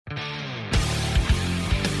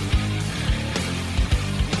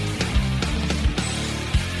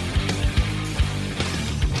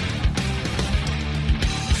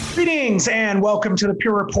Greetings and welcome to the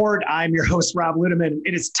Pure Report. I'm your host, Rob Ludeman.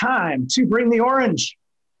 It is time to bring the orange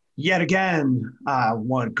yet again.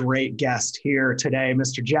 What a great guest here today,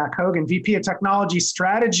 Mr. Jack Hogan, VP of Technology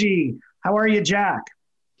Strategy. How are you, Jack?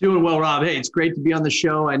 Doing well, Rob. Hey, it's great to be on the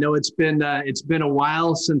show. I know it's been a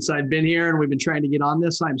while since I've been here, and we've been trying to get on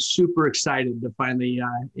this. I'm super excited to finally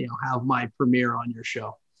have my premiere on your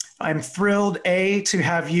show. I'm thrilled, to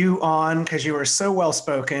have you on because you are so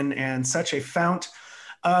well-spoken and such a fount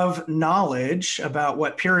of knowledge about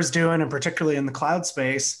what Pure is doing, and particularly in the cloud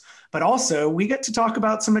space. But also, we get to talk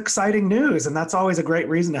about some exciting news, and that's always a great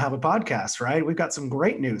reason to have a podcast, right? We've got some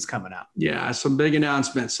great news coming out. Yeah, some big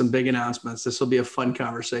announcements. This will be a fun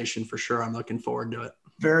conversation for sure. I'm looking forward to it.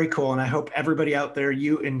 Very cool. And I hope everybody out there,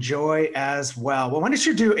 you enjoy as well. Well, why don't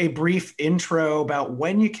you do a brief intro about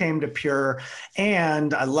when you came to Pure?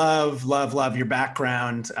 And I love your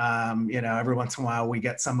background. Every once in a while we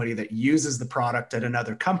get somebody that uses the product at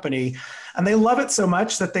another company and they love it so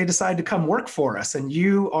much that they decide to come work for us. And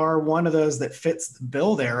you are one of those that fits the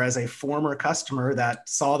bill there as a former customer that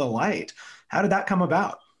saw the light. How did that come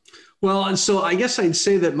about? Well, and so I guess I'd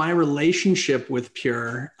say that my relationship with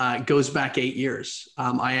Pure goes back 8 years.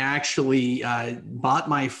 I actually bought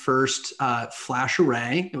my first flash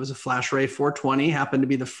array. It was a flash array 420, happened to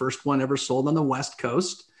be the first one ever sold on the West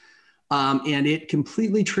Coast. And it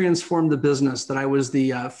completely transformed the business that I was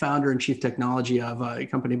the founder and chief technology of a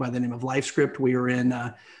company by the name of LifeScript. We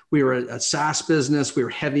were a SaaS business. We were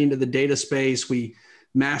heavy into the data space.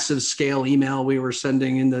 Massive scale email. We were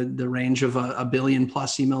sending in the range of a billion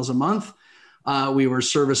plus emails a month. We were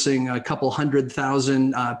servicing a couple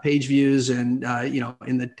 100,000 page views and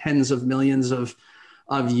in the tens of millions of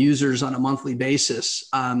users on a monthly basis.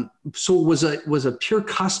 So it was a Pure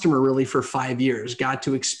customer really for 5 years. Got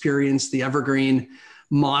to experience the evergreen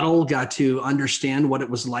model. Got to understand what it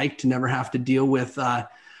was like to never have to deal with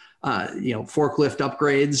forklift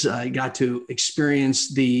upgrades. I got to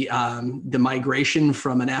experience the migration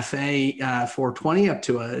from an FA 420 up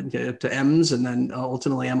to M's and then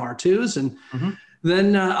ultimately MR2s. And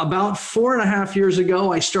then about 4.5 years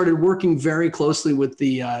ago, I started working very closely with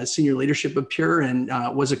the senior leadership of Pure and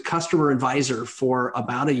was a customer advisor for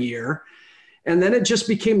about a year. And then it just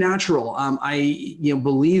became natural. I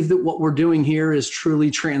believe that what we're doing here is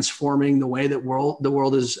truly transforming the way that the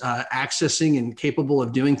world is accessing and capable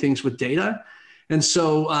of doing things with data. And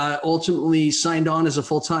so ultimately signed on as a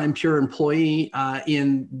full-time Pure employee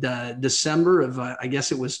in the December of, I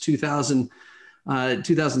guess it was 2017.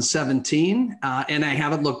 And I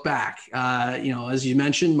haven't looked back. As you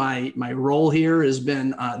mentioned, my role here has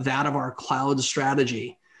been that of our cloud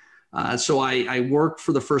strategy. So I worked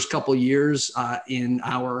for the first couple of years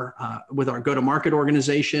with our go-to-market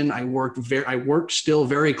organization. I worked still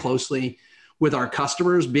very closely with our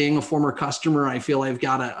customers. Being a former customer, I feel I've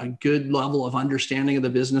got a good level of understanding of the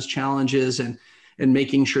business challenges and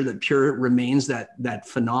making sure that Pure remains that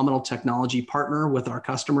phenomenal technology partner with our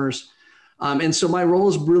customers. And so my role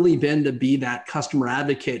has really been to be that customer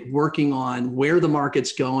advocate, working on where the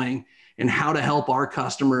market's going and how to help our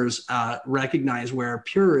customers recognize where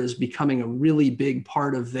Pure is becoming a really big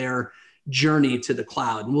part of their journey to the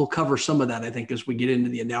cloud. And we'll cover some of that, I think, as we get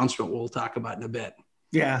into the announcement we'll talk about in a bit.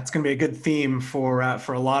 Yeah, it's going to be a good theme for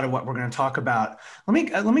a lot of what we're going to talk about. Let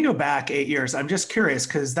me go back 8 years. I'm just curious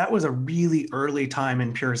because that was a really early time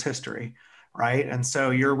in Pure's history, right? And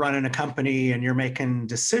so you're running a company and you're making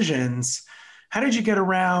decisions. How did you get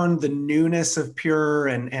around the newness of Pure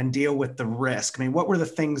and deal with the risk? I mean, what were the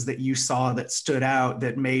things that you saw that stood out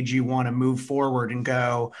that made you want to move forward and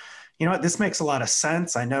go, you know what, this makes a lot of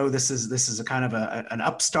sense. I know this is a kind of an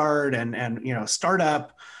upstart and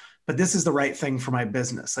startup, but this is the right thing for my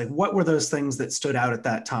business. Like, what were those things that stood out at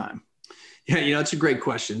that time? Yeah, it's a great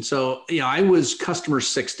question. So, I was customer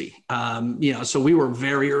 60. So we were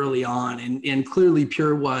very early on, and clearly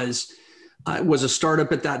Pure was a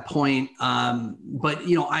startup at that point. But,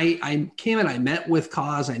 I came and I met with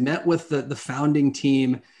Cause, I met with the founding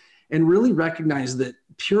team and really recognized that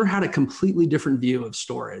Pure had a completely different view of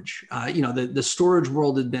storage. The storage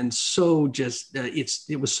world had been so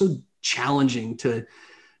it was so challenging to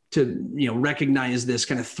recognize this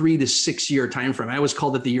kind of 3 to 6 year timeframe. I always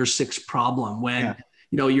called it the year 6 problem when,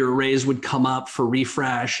 your arrays would come up for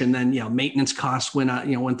refresh and then, maintenance costs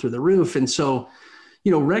went through the roof. And so,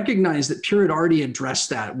 recognize that Pure had already addressed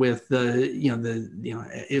that with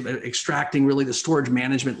extracting really the storage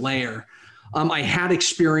management layer. I had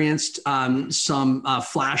experienced some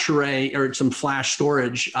flash array or some flash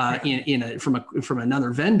storage from another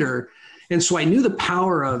vendor. And so I knew the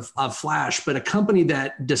power of flash, but a company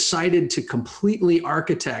that decided to completely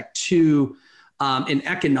architect to an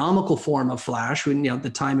economical form of flash. When, at the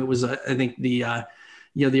time it was, I think the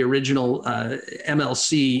original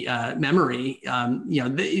MLC memory.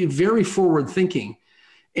 Very forward thinking.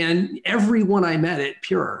 And everyone I met at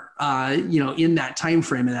Pure, in that time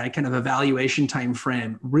frame, in that kind of evaluation time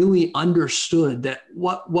frame, really understood that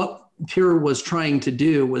what Pure was trying to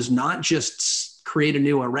do was not just create a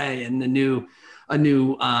new array and a new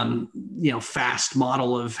fast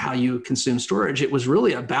model of how you consume storage. It was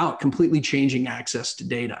really about completely changing access to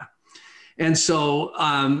data. And so,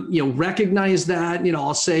 recognize that.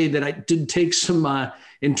 I'll say that I did take some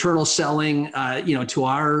internal selling,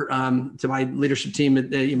 to my leadership team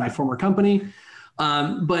at my former company.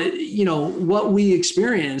 But what we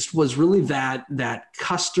experienced was really that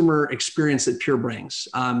customer experience that Pure brings.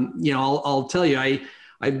 I'll tell you,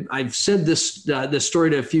 I've said this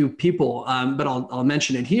story to a few people, but I'll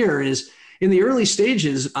mention it here. Is in the early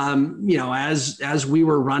stages, as we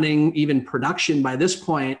were running even production by this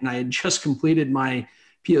point, and I had just completed my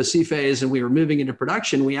POC phase and we were moving into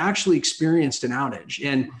production, we actually experienced an outage.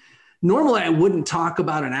 And normally I wouldn't talk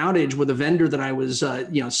about an outage with a vendor that I was,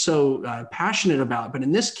 so passionate about. But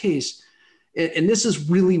in this case, and this is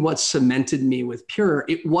really what cemented me with Pure,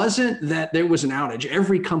 it wasn't that there was an outage.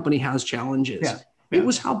 Every company has challenges. Yeah. It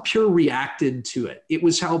was how Pure reacted to it. It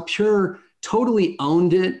was how Pure totally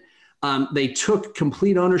owned it. They took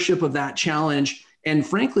complete ownership of that challenge. And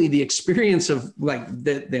frankly, the experience of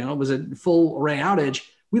it was a full array outage.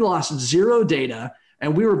 We lost zero data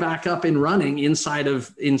and we were back up and running inside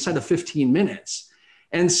of 15 minutes.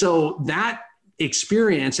 And so that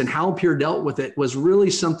experience and how Pure dealt with it was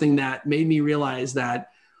really something that made me realize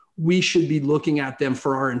that we should be looking at them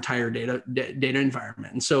for our entire data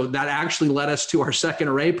environment. And so that actually led us to our second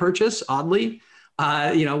array purchase, oddly,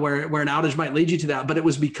 where an outage might lead you to that. But it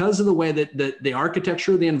was because of the way that the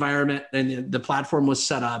architecture of the environment and the platform was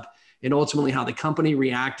set up, and ultimately how the company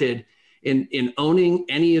reacted in owning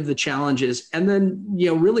any of the challenges. And then,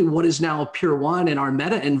 really what is now Pure One in our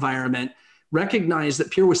meta environment, recognize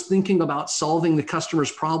that Pure was thinking about solving the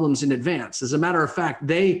customer's problems in advance. As a matter of fact,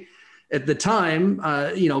 at the time,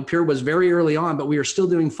 Pure was very early on, but we were still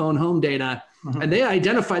doing phone home data. Mm-hmm. And they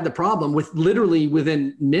identified the problem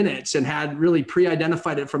within minutes and had really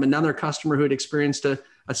pre-identified it from another customer who had experienced a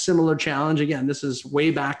similar challenge. Again, this is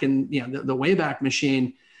way back in the Wayback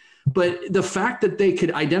Machine. But the fact that they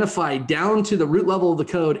could identify down to the root level of the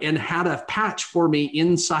code and had a patch for me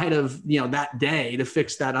inside of that day to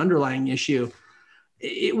fix that underlying issue,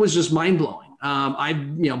 it was just mind blowing. I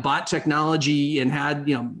bought technology and had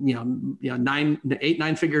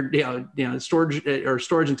 9-figure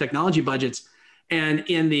storage and technology budgets, and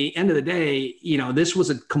in the end of the day, this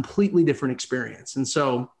was a completely different experience. And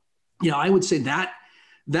so, I would say that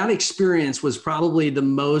experience was probably the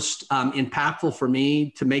most impactful for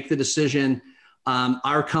me to make the decision.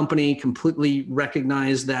 Our company completely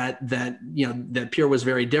recognized that Pure was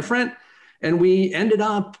very different. And we ended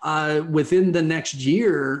up within the next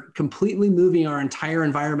year completely moving our entire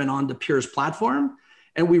environment onto Pure's platform,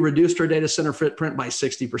 and we reduced our data center footprint by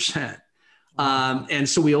 60%. And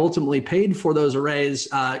so we ultimately paid for those arrays,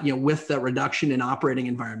 with the reduction in operating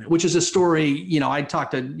environment, which is a story. I talk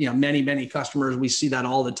to many customers. We see that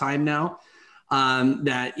all the time now.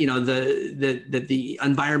 That the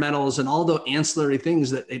environmentals and all the ancillary things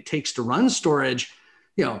that it takes to run storage.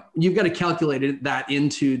 You've got to calculate that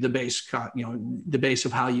into the base, the base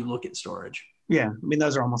of how you look at storage. Yeah, I mean,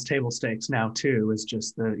 those are almost table stakes now too. Is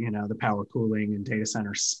just the power cooling and data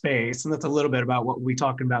center space, and that's a little bit about what we'll be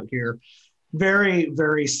talking about here very,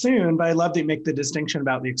 very soon. But I love to make the distinction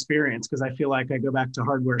about the experience, because I feel like I go back to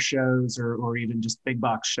hardware shows or even just big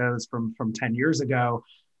box shows from 10 years ago.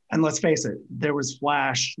 And let's face it, there was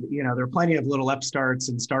Flash, there were plenty of little upstarts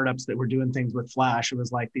and startups that were doing things with Flash. It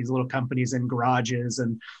was like these little companies in garages,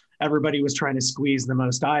 and everybody was trying to squeeze the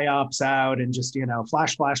most IOPS out and just,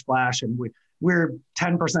 flash, flash, flash. And we're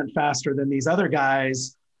 10% faster than these other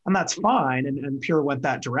guys. And that's fine. And Pure went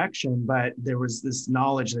that direction, but there was this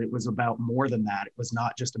knowledge that it was about more than that. It was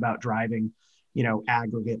not just about driving,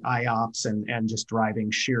 aggregate IOPS and just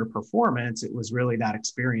driving sheer performance. It was really that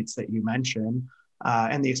experience that you mentioned.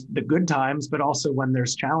 And the good times, but also when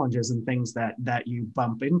there's challenges and things that you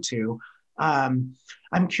bump into.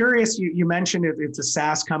 I'm curious, you mentioned it's a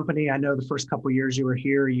SaaS company. I know the first couple of years you were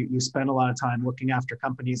here, you spent a lot of time looking after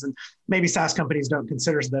companies, and maybe SaaS companies don't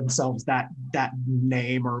consider themselves that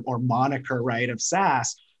name or moniker, right, of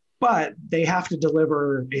SaaS, but they have to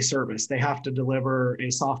deliver a service. They have to deliver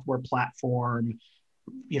a software platform,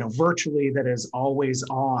 virtually, that is always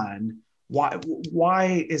on.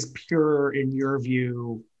 Why is Pure, in your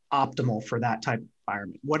view, optimal for that type of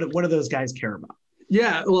environment? What do those guys care about?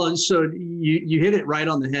 Yeah, well, so you hit it right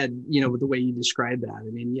on the head, with the way you described that. I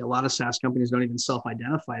mean, a lot of SaaS companies don't even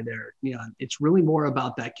self-identify there. It's really more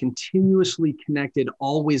about that continuously connected,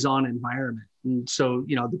 always-on environment. And so,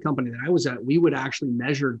 the company that I was at, we would actually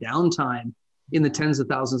measure downtime in the tens of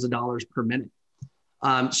thousands of dollars per minute.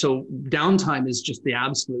 So downtime is just the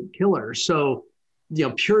absolute killer. So,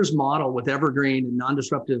 Pure's model with evergreen and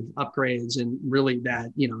non-disruptive upgrades and really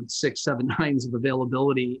that, 6, 7 nines of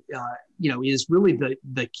availability, is really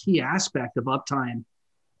the key aspect of uptime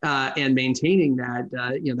and maintaining that,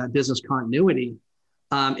 that business continuity.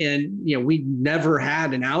 We never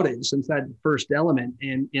had an outage since that first element,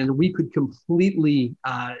 and we could completely,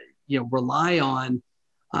 rely on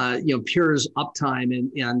Pure's uptime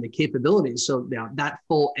and the capabilities. So that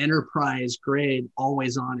full enterprise grade,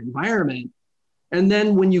 always on environment. And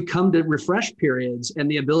then when you come to refresh periods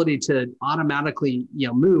and the ability to automatically,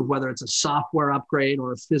 move, whether it's a software upgrade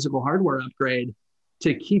or a physical hardware upgrade,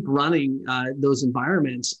 to keep running those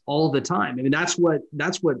environments all the time. I mean, that's what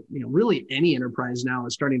really any enterprise now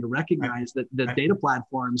is starting to recognize, that the data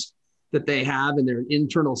platforms that they have in their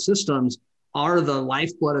internal systems are the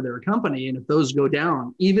lifeblood of their company. And if those go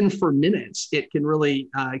down, even for minutes, it can really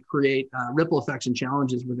create ripple effects and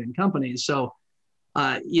challenges within companies. So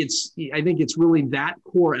I think it's really that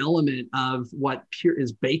core element of what Pure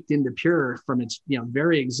is baked into Pure from its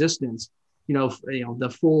very existence.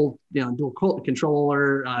 The full dual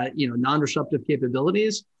controller, non-disruptive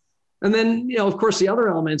capabilities. And then, of course, the other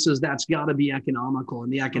elements is that's got to be economical,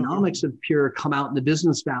 and the economics of Pure come out in the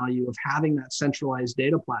business value of having that centralized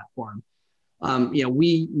data platform.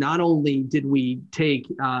 We not only did we take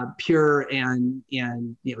Pure and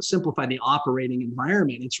simplify the operating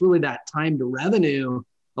environment, it's really that time to revenue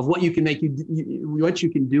of what you can what you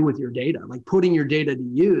can do with your data, like putting your data to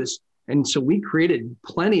use. And so we created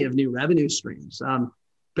plenty of new revenue streams.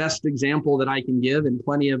 Best example that I can give, and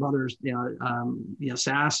plenty of others,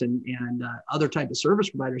 SaaS and other type of service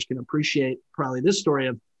providers can appreciate probably this story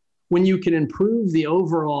of when you can improve the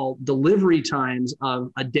overall delivery times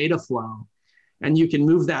of a data flow. And you can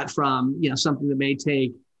move that from, something that may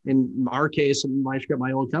take, in our case, in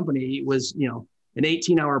my old company, was, an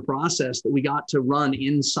 18-hour process that we got to run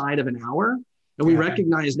inside of an hour. And we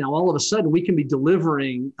recognize now all of a sudden we can be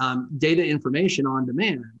delivering data information on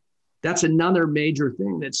demand. That's another major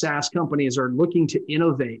thing that SaaS companies are looking to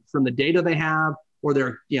innovate from the data they have, or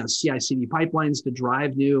their CI/CD pipelines to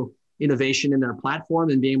drive new innovation in their platform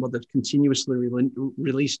and being able to continuously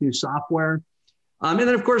release new software. And then,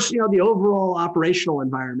 of course, the overall operational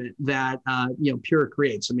environment that, Pure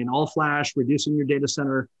creates. I mean, all flash, reducing your data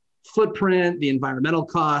center footprint, the environmental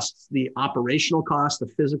costs, the operational costs, the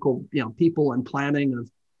physical, people and planning of,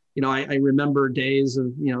 I remember days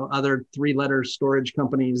of, other 3-letter storage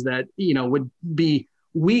companies that, would be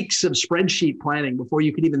weeks of spreadsheet planning before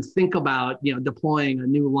you could even think about, deploying a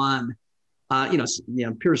new LUN.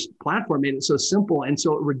 Pure's platform made it so simple. And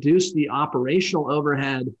so it reduced the operational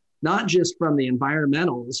overhead, not just from the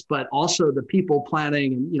environmentals, but also the people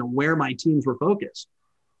planning and, where my teams were focused.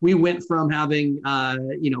 We went from having,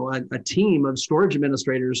 a team of storage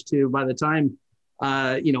administrators to, by the time,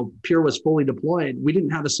 Pure was fully deployed, we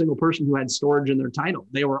didn't have a single person who had storage in their title.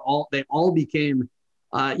 They all became,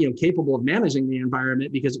 capable of managing the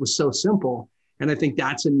environment because it was so simple. And I think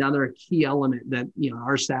that's another key element that,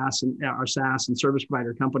 our SaaS and service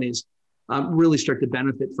provider companies really start to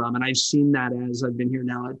benefit from. And I've seen that as I've been here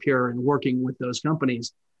now at Pure and working with those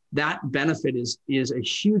companies. That benefit is a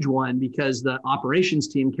huge one, because the operations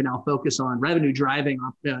team can now focus on revenue driving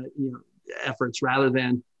efforts rather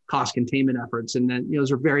than cost containment efforts. And then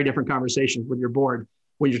those are very different conversations with your board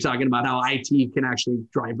when you're talking about how IT can actually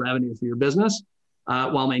drive revenue for your business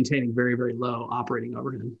while maintaining very, very low operating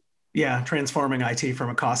overhead. Yeah, transforming IT from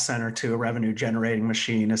a cost center to a revenue generating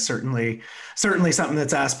machine is certainly something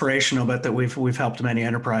that's aspirational, but that we've helped many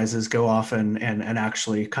enterprises go off and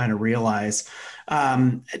actually kind of realize.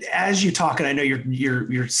 As you talk, and I know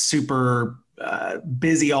you're super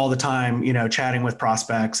busy all the time, chatting with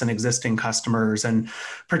prospects and existing customers, and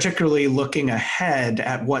particularly looking ahead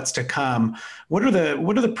at what's to come. What are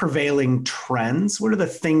the prevailing trends? What are the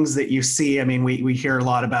things that you see? I mean, we hear a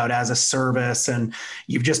lot about as a service, and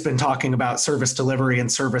you've just been talking about service delivery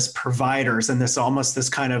and service providers, and this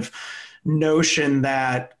kind of notion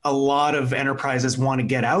that a lot of enterprises want to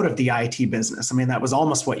get out of the IT business. I mean, that was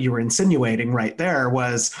almost what you were insinuating right there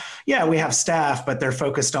was, yeah, we have staff, but they're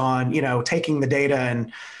focused on, taking the data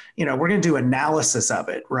and, we're going to do analysis of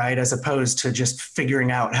it, right? As opposed to just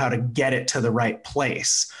figuring out how to get it to the right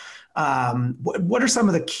place. What are some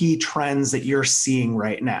of the key trends that you're seeing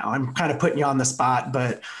right now? I'm kind of putting you on the spot,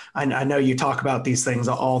 but I know you talk about these things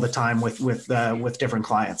all the time with different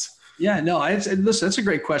clients. Yeah, no, listen, that's a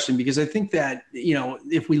great question because I think that,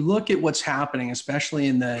 if we look at what's happening, especially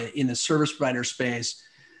in the service provider space,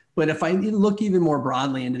 but if I look even more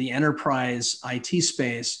broadly into the enterprise IT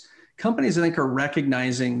space, companies I think are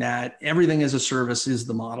recognizing that everything as a service is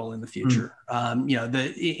the model in the Mm. future.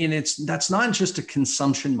 That's not just a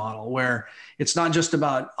consumption model where it's not just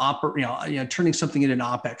about turning something into an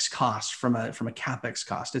OpEx cost from a CapEx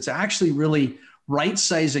cost. It's actually really right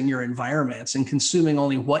sizing your environments and consuming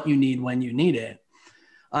only what you need when you need it.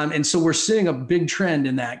 And so we're seeing a big trend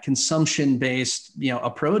in that consumption-based,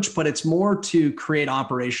 approach, but it's more to create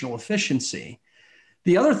operational efficiency.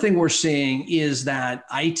 The other thing we're seeing is that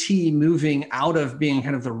IT moving out of being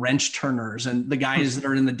kind of the wrench turners and the guys that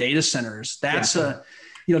are in the data centers. That's a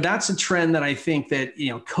trend that I think that,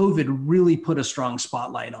 COVID really put a strong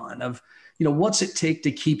spotlight on of, what's it take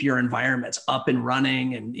to keep your environments up and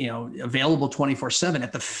running and, available 24/7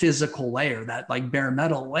 at the physical layer, that like bare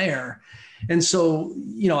metal layer. And so,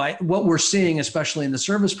 what we're seeing, especially in the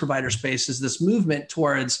service provider space, is this movement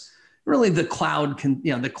towards really the cloud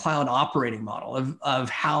operating model of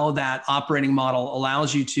how that operating model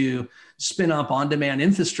allows you to spin up on-demand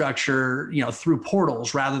infrastructure, through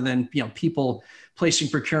portals rather than, people placing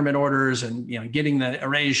procurement orders and, getting the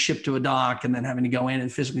arrays shipped to a dock and then having to go in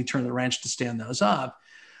and physically turn the wrench to stand those up.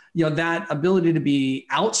 That ability to be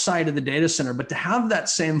outside of the data center, but to have that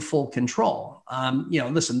same full control.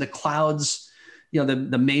 Listen, the clouds,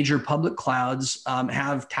 the major public clouds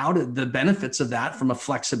have touted the benefits of that from a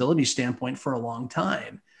flexibility standpoint for a long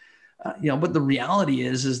time. But the reality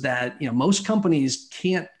is that, most companies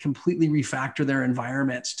can't completely refactor their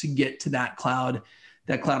environments to get to that cloud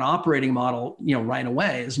operating model, right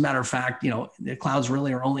away. As a matter of fact, the clouds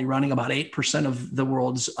really are only running about 8% of the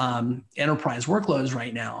world's enterprise workloads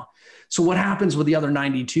right now. So what happens with the other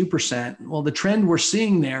 92%? Well, the trend we're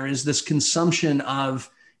seeing there is this consumption of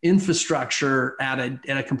infrastructure at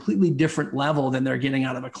a completely different level than they're getting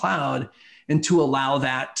out of a cloud, and to allow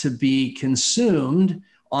that to be consumed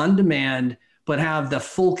on demand, but have the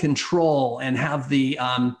full control and have the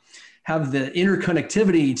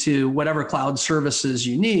interconnectivity to whatever cloud services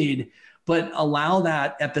you need, but allow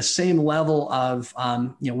that at the same level of,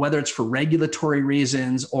 whether it's for regulatory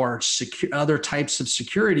reasons or other types of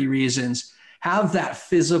security reasons, have that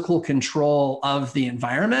physical control of the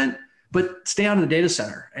environment, but stay out of the data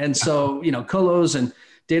center. And so, colos and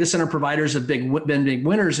data center providers have been big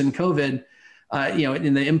winners in COVID,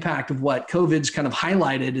 in the impact of what COVID's kind of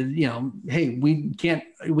highlighted. Hey,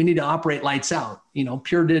 we need to operate lights out.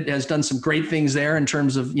 Pure has done some great things there in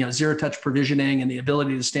terms of, zero touch provisioning and the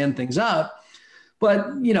ability to stand things up.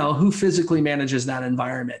 But, who physically manages that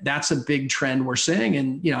environment? That's a big trend we're seeing.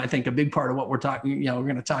 And, I think a big part of what we're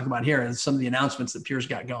going to talk about here is some of the announcements that Pure's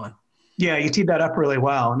got going. Yeah, you teed that up really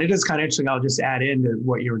well. And it is kind of interesting. I'll just add into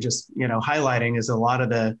what you were just, highlighting is a lot of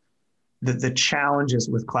the challenges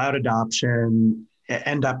with cloud adoption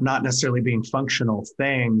end up not necessarily being functional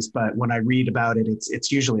things, but when I read about it,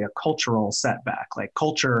 it's usually a cultural setback. Like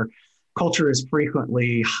culture is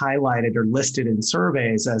frequently highlighted or listed in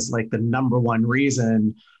surveys as like the number one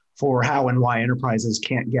reason for how and why enterprises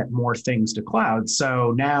can't get more things to cloud.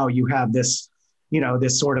 So now you have this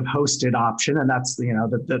sort of hosted option. And that's,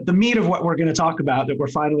 the meat of what we're going to talk about that we're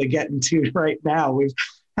finally getting to right now. We've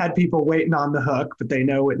had people waiting on the hook, but they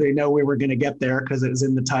know we were going to get there because it was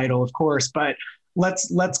in the title, of course. But let's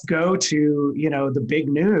go to, the big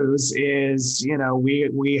news is,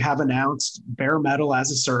 we have announced bare metal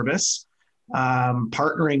as a service,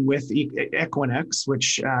 partnering with Equinix,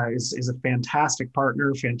 which is a fantastic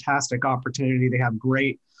partner, fantastic opportunity. They have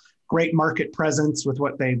great market presence with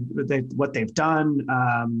what they've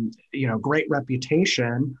done, great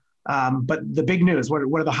reputation. But the big news, what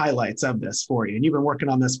are the highlights of this for you? And you've been working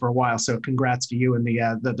on this for a while, so congrats to you and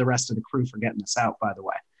the rest of the crew for getting this out, by the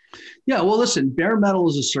way. Yeah, well, listen, bare metal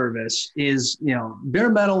as a service is, bare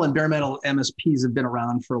metal and bare metal MSPs have been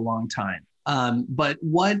around for a long time. But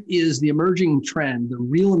what is the emerging trend, the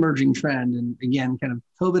real emerging trend, and again, kind of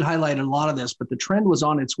COVID highlighted a lot of this, but the trend was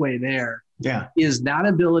on its way there, is that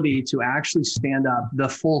ability to actually stand up the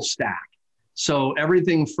full stack. So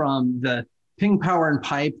everything from the ping, power, and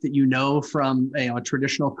pipe that from a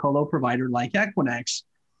traditional colo provider like Equinix,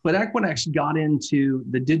 but Equinix got into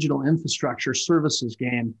the digital infrastructure services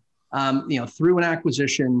game, through an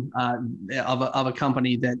acquisition of a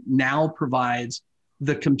company that now provides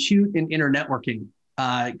the compute and internetworking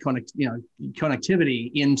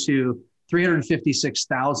connectivity into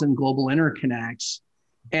 356,000 global interconnects.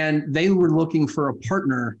 And they were looking for a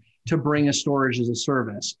partner to bring a storage as a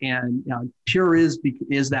service. And Pure is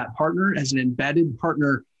that partner as an embedded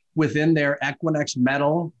partner within their Equinix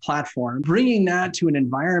Metal platform, bringing that to an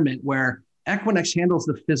environment where Equinix handles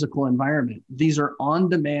the physical environment. These are on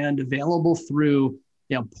demand, available through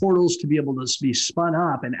portals to be able to be spun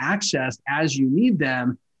up and accessed as you need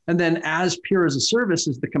them. And then as Pure as a service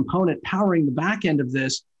is the component powering the back end of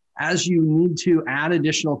this, as you need to add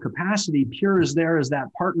additional capacity, Pure is there as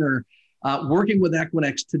that partner working with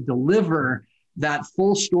Equinix to deliver that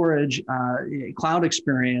full storage cloud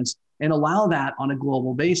experience and allow that on a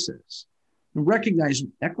global basis. And recognize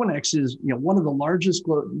Equinix is one of the largest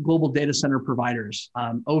global data center providers,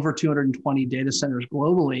 over 220 data centers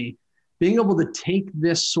globally. Being able to take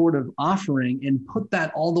this sort of offering and put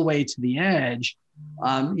that all the way to the edge,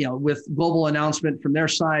 with global announcement from their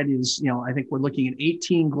side is, I think we're looking at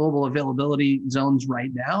 18 global availability zones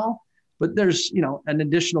right now, but there's, an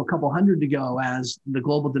additional couple hundred to go as the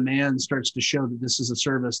global demand starts to show that this is a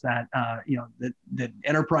service that, that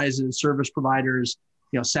enterprises, service providers,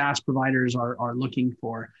 SaaS providers are looking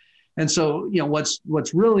for. And so,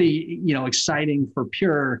 what's really, exciting for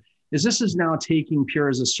Pure is this is now taking Pure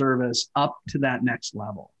as a service up to that next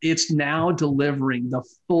level. It's now delivering the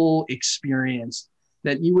full experience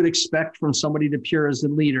that you would expect from somebody to Pure as a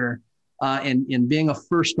leader, and being a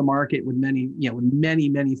first to market with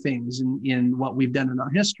many things in what we've done in our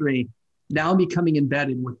history, now becoming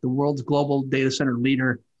embedded with the world's global data center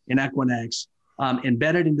leader in Equinix,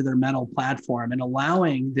 embedded into their Metal platform and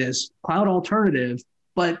allowing this cloud alternative,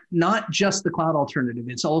 but not just the cloud alternative.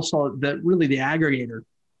 It's also really the aggregator.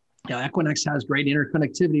 Equinix has great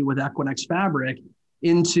interconnectivity with Equinix Fabric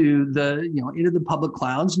into the public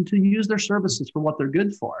clouds and to use their services for what they're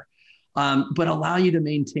good for, but allow you to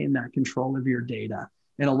maintain that control of your data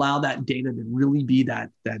and allow that data to really be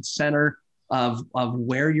that center of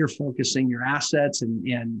where you're focusing your assets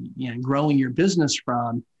and growing your business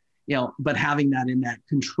from, but having that in that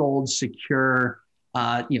controlled, secure,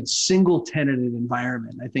 single tenanted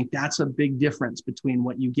environment. I think that's a big difference between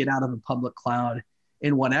what you get out of a public cloud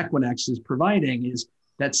and what Equinix is providing is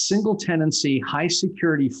that single tenancy, high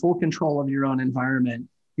security, full control of your own environment.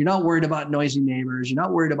 You're not worried about noisy neighbors. You're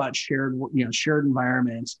not worried about shared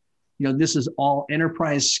environments. This is all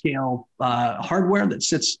enterprise scale hardware that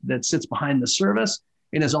sits behind the service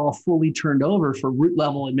and is all fully turned over for root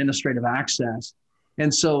level administrative access.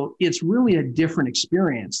 And so it's really a different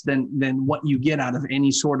experience than what you get out of any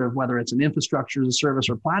sort of, whether it's an infrastructure as a service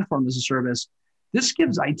or platform as a service. This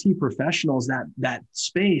gives IT professionals that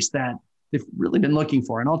space that they've really been looking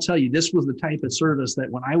for. And I'll tell you, this was the type of service that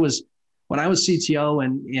when I was CTO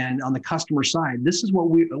and on the customer side, this is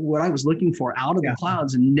what I was looking for out of the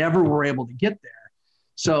clouds and never were able to get there.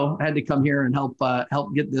 So I had to come here and help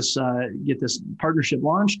get this partnership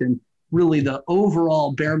launched, and really the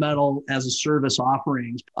overall bare metal as a service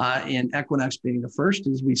offerings, and Equinix being the first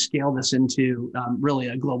as we scale this into really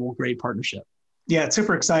a global great partnership. Yeah, it's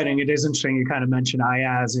super exciting. It is interesting. You kind of mentioned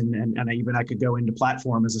IaaS, and even I could go into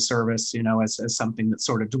platform as a service, as something that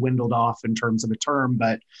sort of dwindled off in terms of a term,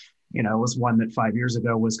 but was one that 5 years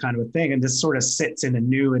ago was kind of a thing. And this sort of sits in a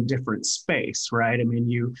new and different space, right? I mean,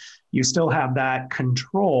 you still have that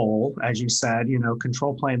control, as you said,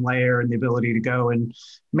 control plane layer and the ability to go and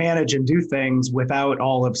manage and do things without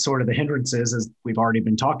all of sort of the hindrances, as we've already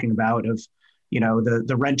been talking about, of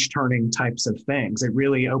the wrench turning types of things. It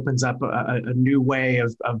really opens up a new way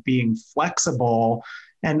of being flexible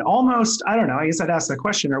and almost, I don't know, I guess I'd ask the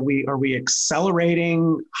question, are we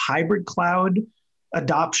accelerating hybrid cloud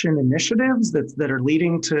adoption initiatives that are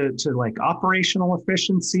leading to like operational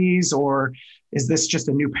efficiencies, or is this just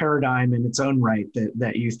a new paradigm in its own right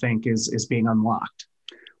that you think is being unlocked?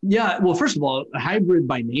 Yeah, well, first of all, a hybrid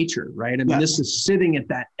by nature, right? I mean, This is sitting at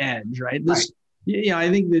that edge, right? I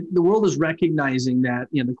think that the world is recognizing that,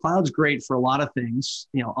 the cloud's great for a lot of things.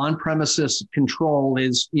 On-premises control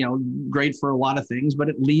is, great for a lot of things, but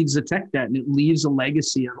it leaves a tech debt and it leaves a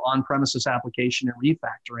legacy of on-premises application and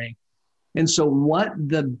refactoring. And so what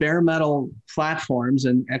the bare metal platforms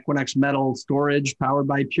and Equinix Metal storage powered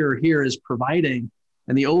by Pure here is providing,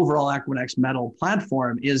 and the overall Equinix Metal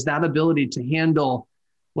platform, is that ability to handle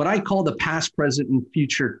what I call the past, present, and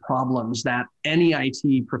future problems that any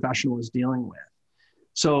IT professional is dealing with.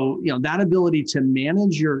 So, that ability to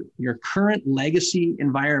manage your current legacy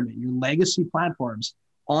environment, your legacy platforms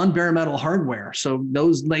on bare metal hardware. So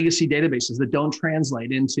those legacy databases that don't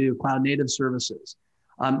translate into cloud native services,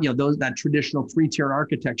 that traditional 3-tier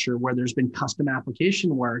architecture where there's been custom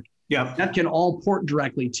application work, that can all port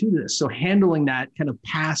directly to this. So handling that kind of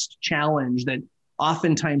past challenge that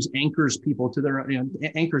oftentimes anchors people to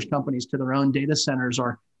anchors companies to their own data centers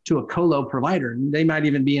or to a colo provider. And they might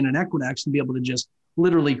even be in an Equinix and be able to just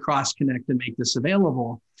literally cross connect and make this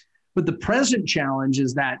available. But the present challenge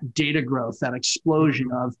is that data growth, that explosion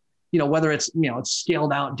of, whether it's, it's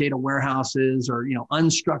scaled out data warehouses or,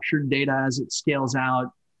 unstructured data as it scales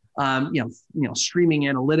out, streaming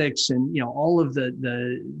analytics and, all of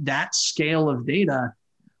that scale of data,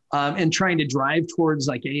 and trying to drive towards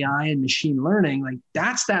like AI and machine learning. Like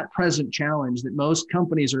that's that present challenge that most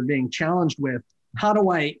companies are being challenged with. How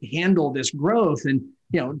do I handle this growth? And,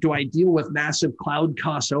 do I deal with massive cloud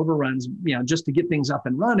cost overruns, just to get things up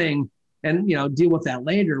and running and, deal with that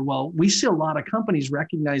later? Well, we see a lot of companies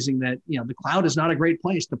recognizing that, the cloud is not a great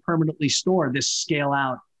place to permanently store this scale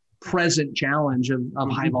out present challenge of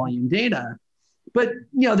high volume data. But,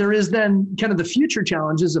 there is then kind of the future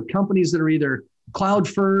challenges of companies that are either cloud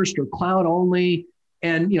first or cloud only.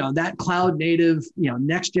 And, that cloud native,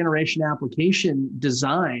 next generation application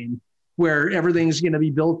design where everything's going to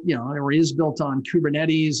be built, or is built on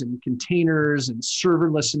Kubernetes and containers and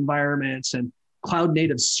serverless environments and cloud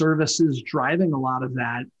native services driving a lot of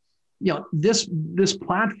that. This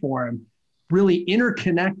platform really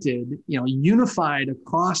interconnected, unified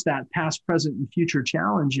across that past, present, and future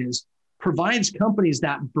challenges, provides companies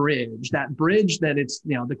that bridge that it's,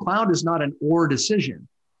 the cloud is not an or decision,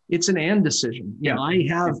 it's an and decision.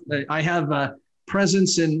 I have a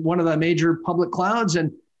presence in one of the major public clouds,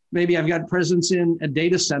 and maybe I've got presence in a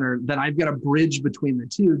data center that I've got a bridge between the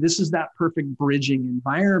two. This is that perfect bridging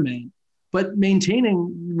environment, but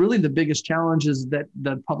maintaining really the biggest challenges that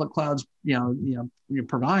the public clouds,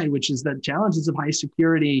 provide, which is the challenges of high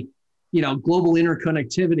security, global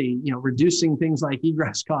interconnectivity, reducing things like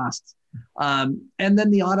egress costs, and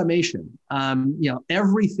then the automation.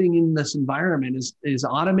 Everything in this environment is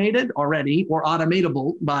automated already or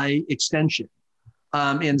automatable by extension.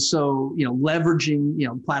 And so,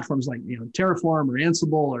 leveraging, platforms like, Terraform or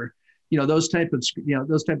Ansible or, those type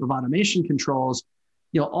of automation controls,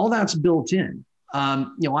 all that's built in.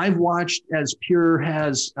 I've watched as Pure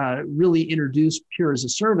has really introduced Pure as a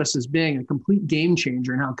service as being a complete game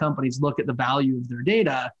changer in how companies look at the value of their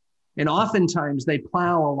data. And oftentimes they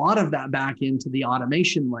plow a lot of that back into the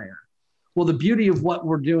automation layer. Well, the beauty of what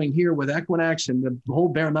we're doing here with Equinix and the whole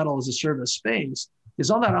bare metal as a service space is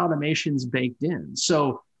all that automation's baked in.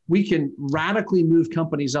 So we can radically move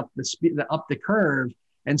companies up the curve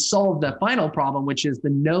and solve the final problem, which is the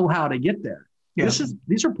know-how to get there. Yeah.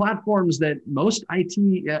 These are platforms that most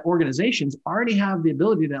IT organizations already have the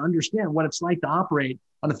ability to understand what it's like to operate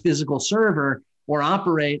on a physical server or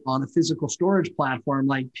operate on a physical storage platform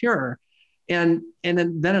like Pure. And then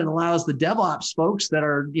it allows the DevOps folks that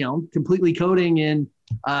are, completely coding in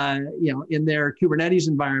their Kubernetes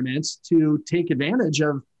environments to take advantage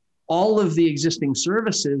of all of the existing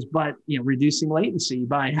services, but, reducing latency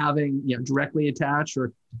by having, directly attached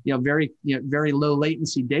or, very low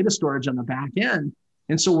latency data storage on the back end.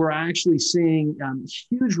 And so we're actually seeing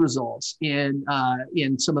huge results in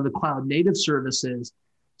some of the cloud native services.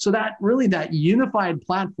 So that unified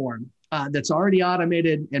platform that's already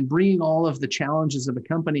automated and bringing all of the challenges of a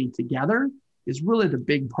company together is really the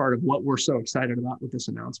big part of what we're so excited about with this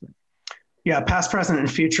announcement. Yeah, past, present, and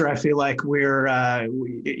future. I feel like we're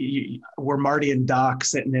Marty and Doc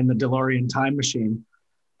sitting in the DeLorean time machine,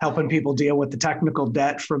 helping people deal with the technical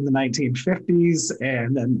debt from the 1950s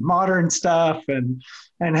and then modern stuff, and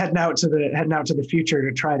heading out to the future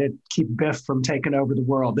to try to keep Biff from taking over the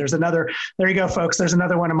world. There you go, folks. There's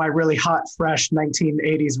another one of my really hot, fresh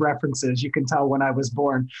 1980s references. You can tell when I was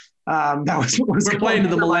born. That was what was We're playing to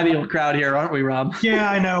the millennial crowd here, aren't we, Rob?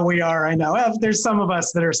 Yeah, I know we are. I know. There's some of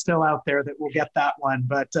us that are still out there that will get that one,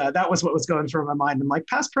 but that was what was going through my mind. I'm like,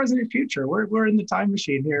 past, present, and future. We're in the time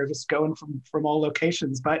machine here, just going from all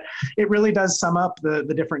locations. But it really does sum up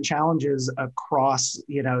the different challenges across,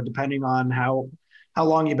 depending on how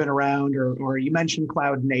long you've been around, or you mentioned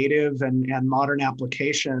cloud native and modern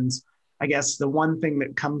applications. I guess the one thing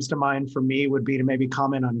that comes to mind for me would be to maybe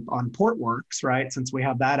comment on Portworx, right? Since we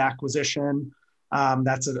have that acquisition,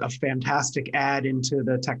 that's a fantastic add into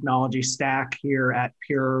the technology stack here at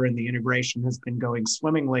Pure, and the integration has been going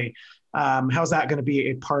swimmingly. How's that going to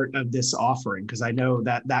be a part of this offering? Because I know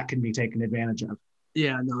that can be taken advantage of.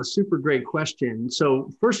 Yeah, no, a super great question.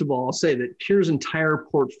 So first of all, I'll say that Pure's entire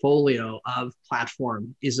portfolio of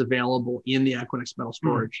platform is available in the Equinix Metal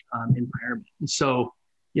Storage environment. And so,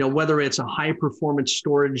 whether it's a high performance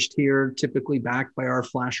storage tier, typically backed by our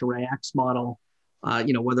FlashArray//X model,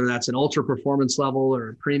 whether that's an ultra performance level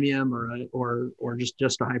or a premium or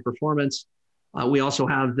just a high performance. We also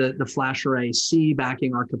have the FlashArray//C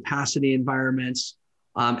backing our capacity environments.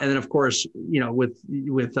 And then, of course, with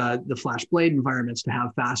the FlashBlade environments to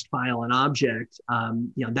have fast file and object,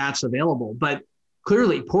 that's available. But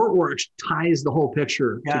clearly, Portworx ties the whole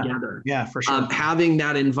picture together. Yeah, for sure. Having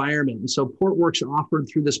that environment, and so Portworx offered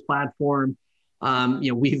through this platform.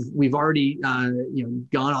 We've already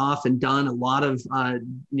gone off and done a lot of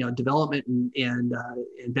development and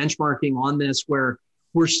benchmarking on this, where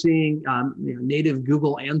we're seeing native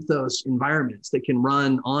Google Anthos environments that can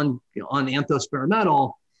run on Anthos bare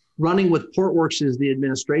metal, running with Portworx as the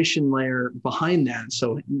administration layer behind that.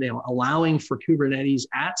 So allowing for Kubernetes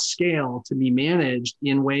at scale to be managed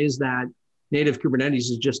in ways that native Kubernetes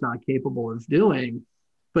is just not capable of doing.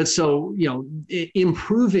 But so,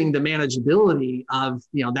 improving the manageability of,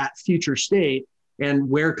 that future state and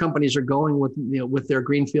where companies are going with their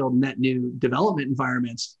greenfield net new development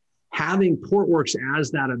environments, having Portworx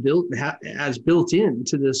as as built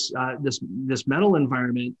into this metal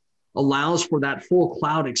environment allows for that full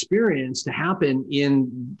cloud experience to happen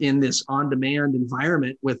in this on-demand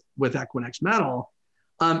environment with Equinix Metal.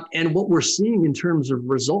 And what we're seeing in terms of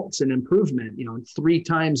results and improvement,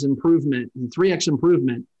 3x improvement, 3x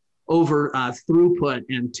improvement over throughput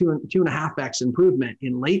and 2.5x improvement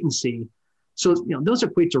in latency. So, those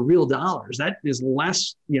equate to real dollars. That is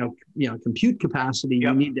less, compute capacity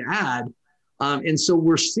you need to add. And so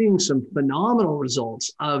we're seeing some phenomenal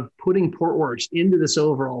results of putting Portworx into this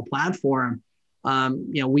overall platform.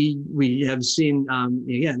 We have seen,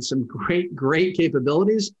 again, some great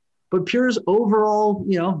capabilities. But Pure's overall,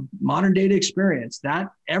 modern data experience, that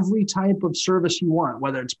every type of service you want,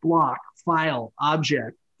 whether it's block, file,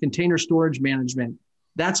 object, container storage management,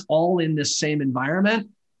 that's all in this same environment.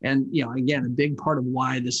 And, again, a big part of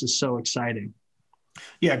why this is so exciting.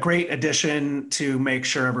 Yeah, great addition to make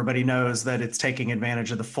sure everybody knows that it's taking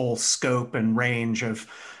advantage of the full scope and range of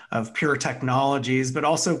Pure technologies, but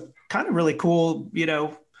also kind of really cool,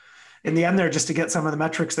 in the end there, just to get some of the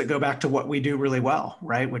metrics that go back to what we do really well,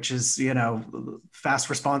 right? Which is, fast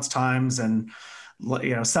response times and,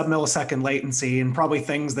 sub-millisecond latency, and probably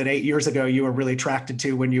things that 8 years ago you were really attracted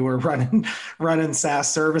to when you were running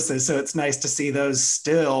SaaS services. So it's nice to see those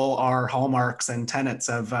still are hallmarks and tenets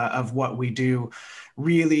of what we do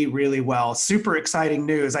really, really well. Super exciting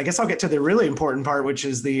news. I guess I'll get to the really important part, which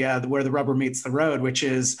is where the rubber meets the road, which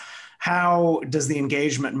is, how does the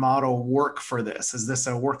engagement model work for this? Is this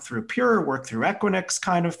a work through Pure, work through Equinix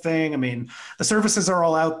kind of thing? I mean, the services are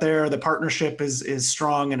all out there. The partnership is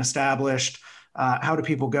strong and established. How do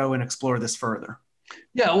people go and explore this further?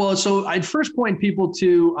 Yeah, well, so I'd first point people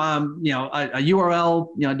to a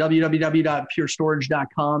URL,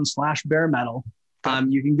 www.purestorage.com/bare metal.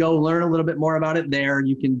 You can go learn a little bit more about it there.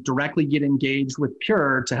 You can directly get engaged with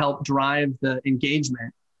Pure to help drive the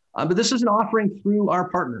engagement. But this is an offering through our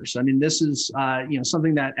partners. I mean, this is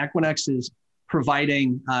something that Equinix is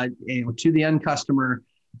providing to the end customer.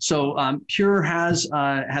 So Pure has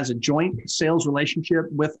a joint sales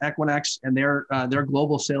relationship with Equinix and their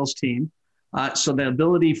global sales team. So the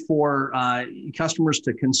ability for customers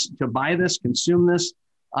to buy this, consume this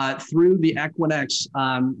through the Equinix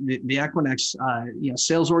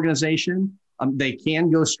sales organization. They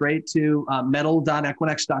can go straight to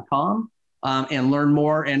metal.equinix.com. And learn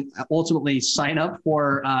more and ultimately sign up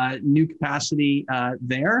for new capacity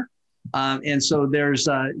there. And so there's,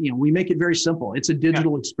 we make it very simple. It's a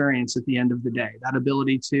digital experience at the end of the day. That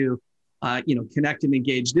ability to, connect and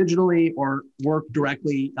engage digitally or work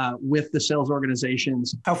directly with the sales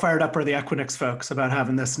organizations. How fired up are the Equinix folks about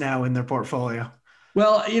having this now in their portfolio?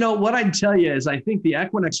 Well, what I'd tell you is I think the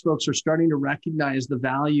Equinix folks are starting to recognize the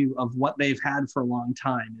value of what they've had for a long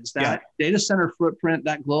time, is that data center footprint,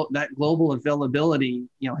 that global availability,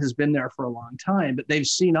 has been there for a long time, but they've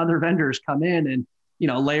seen other vendors come in and,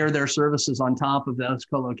 layer their services on top of those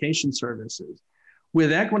co-location services.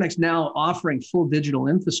 With Equinix now offering full digital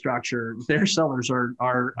infrastructure, their sellers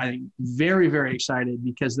are I think, very, very excited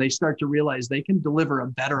because they start to realize they can deliver a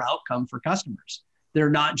better outcome for customers. They're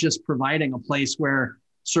not just providing a place where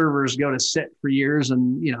servers go to sit for years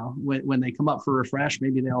and, when they come up for refresh,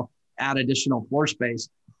 maybe they'll add additional floor space.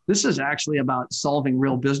 This is actually about solving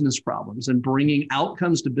real business problems and bringing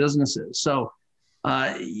outcomes to businesses. So,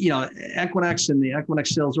 Equinix and the Equinix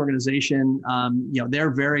sales organization,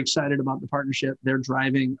 they're very excited about the partnership. They're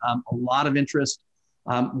driving a lot of interest.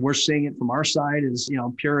 We're seeing it from our side as,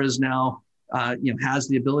 Pure is now has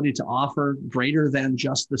the ability to offer greater than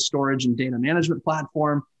just the storage and data management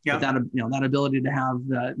platform, but that ability to have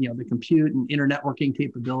the compute and internetworking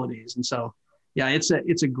capabilities. And so,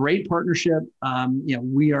 it's a great partnership.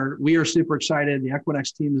 We are super excited. The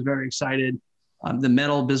Equinix team is very excited. The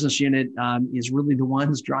Metal business unit is really the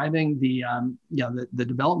ones driving the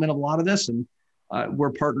development of a lot of this. And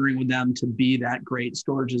we're partnering with them to be that great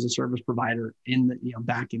storage as a service provider in the,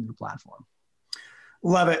 backing their platform.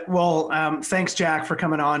 Love it. Well, thanks, Jack, for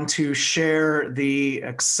coming on to share the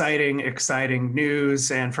exciting news.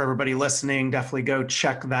 And for everybody listening, definitely go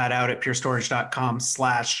check that out at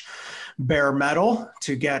purestorage.com/bare metal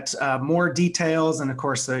to get more details. And of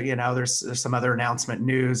course, there's some other announcement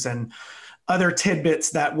news and other tidbits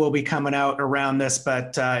that will be coming out around this.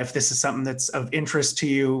 But if this is something that's of interest to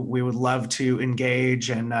you, we would love to engage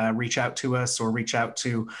and reach out to us or reach out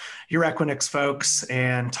to your Equinix folks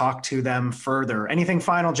and talk to them further. Anything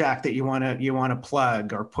final, Jack, that you want to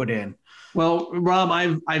plug or put in? Well, Rob,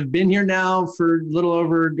 I've been here now for a little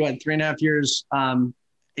over 3.5 years.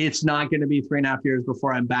 It's not going to be 3.5 years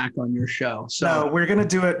before I'm back on your show. So no, we're going to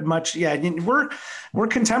do it much. Yeah, we're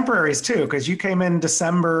contemporaries too, because you came in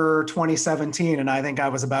December 2017, and I think I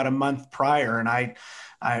was about a month prior, and I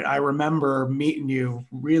remember meeting you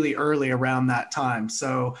really early around that time.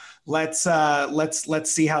 So let's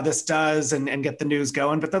see how this does and get the news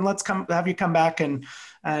going. But then let's have you come back and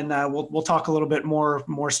we'll talk a little bit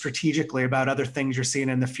more strategically about other things you're seeing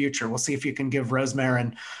in the future. We'll see if you can give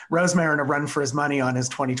Rosemarin a run for his money on his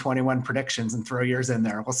 2021 predictions and throw yours in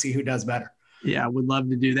there. We'll see who does better. Yeah, would love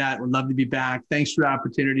to do that. Would love to be back. Thanks for the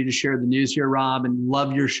opportunity to share the news here, Rob, and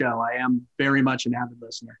love your show. I am very much an avid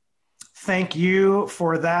listener. Thank you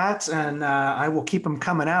for that. And I will keep them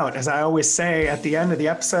coming out, as I always say at the end of the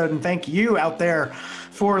episode. And thank you out there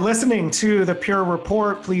for listening to the Pure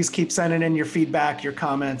Report. Please keep sending in your feedback, your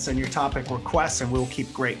comments, and your topic requests, and we'll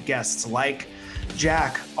keep great guests like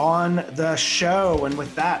Jack on the show. And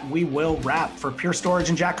with that, we will wrap. For Pure Storage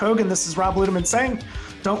and Jack Hogan, this is Rob Ludeman saying,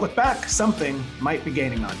 don't look back. Something might be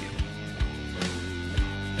gaining on you.